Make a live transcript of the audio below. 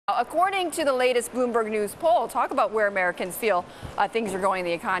According to the latest Bloomberg News poll, talk about where Americans feel things are going in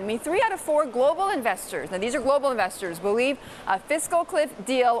the economy. 3 out of 4 global investors, now these are global investors, believe a fiscal cliff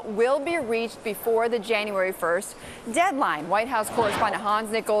deal will be reached before the January 1st deadline. White House correspondent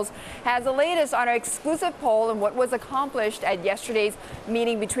Hans Nichols has the latest on our exclusive poll and what was accomplished at yesterday's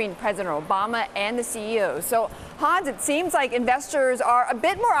meeting between President Obama and the CEO. So, Hans, it seems like investors are a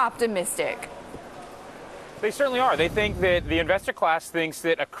bit more optimistic. They certainly are. They think that the investor class thinks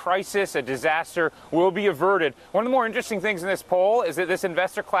that a crisis, a disaster will be averted. One of the more interesting things in this poll is that this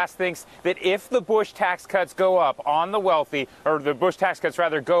investor class thinks that if the Bush tax cuts go up on the wealthy, or the Bush tax cuts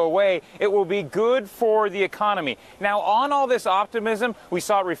rather go away, it will be good for the economy. Now, on all this optimism, we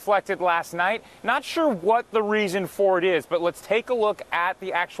saw it reflected last night. Not sure what the reason for it is, but let's take a look at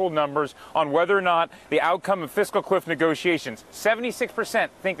the actual numbers on whether or not the outcome of fiscal cliff negotiations. 76%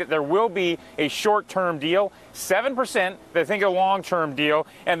 think that there will be a short-term deal. 7% they think a long-term deal,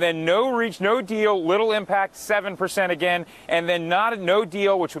 and then no deal, little impact, 7% again, and then no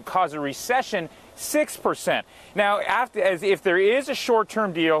deal, which would cause a recession, 6%. Now, if there is a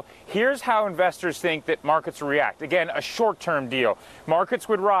short-term deal, here's how investors think that markets will react. Again, a short-term deal. Markets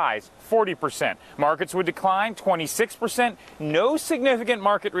would rise 40%. Markets would decline 26%. No significant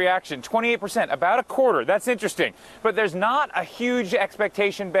market reaction, 28%, about a quarter. That's interesting. But there's not a huge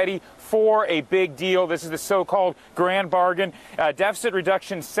expectation, Betty, for a big deal. This is the so-called grand bargain. Deficit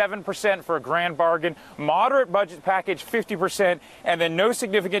reduction 7% for a grand bargain. Moderate budget package 50%. And then no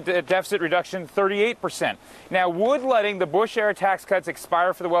significant deficit reduction 38%. Now, would letting the Bush-era tax cuts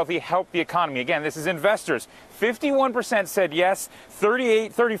expire for the wealthy help the economy? Again, this is investors. 51% said yes,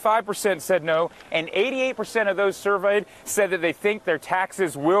 35% said no, and 88% of those surveyed said that they think their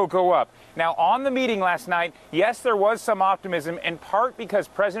taxes will go up. Now, on the meeting last night, yes, there was some optimism, in part because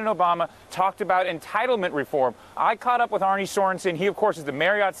President Obama talked about entitlement reform. I caught up with Arnie Sorensen. He, of course, is the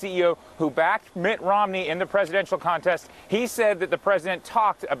Marriott CEO who backed Mitt Romney in the presidential contest. He said that the president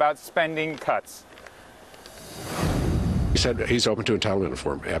talked about spending cuts. He said he's open to entitlement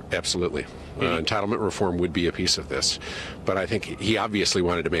reform. Absolutely. Entitlement reform would be a piece of this. But I think he obviously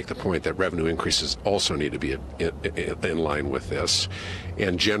wanted to make the point that revenue increases also need to be in line with this.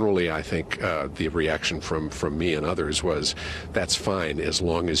 And generally, I think the reaction from me and others was that's fine as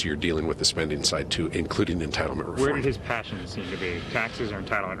long as you're dealing with the spending side too, including entitlement reform. Where did his passion seem to be? Taxes or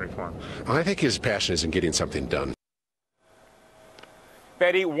entitlement reform? I think his passion is in getting something done.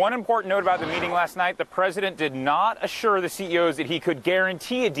 Betty, one important note about the meeting last night, the president did not assure the CEOs that he could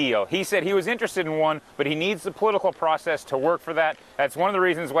guarantee a deal. He said he was interested in one, but he needs the political process to work for that. That's one of the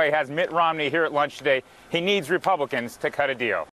reasons why he has Mitt Romney here at lunch today. He needs Republicans to cut a deal.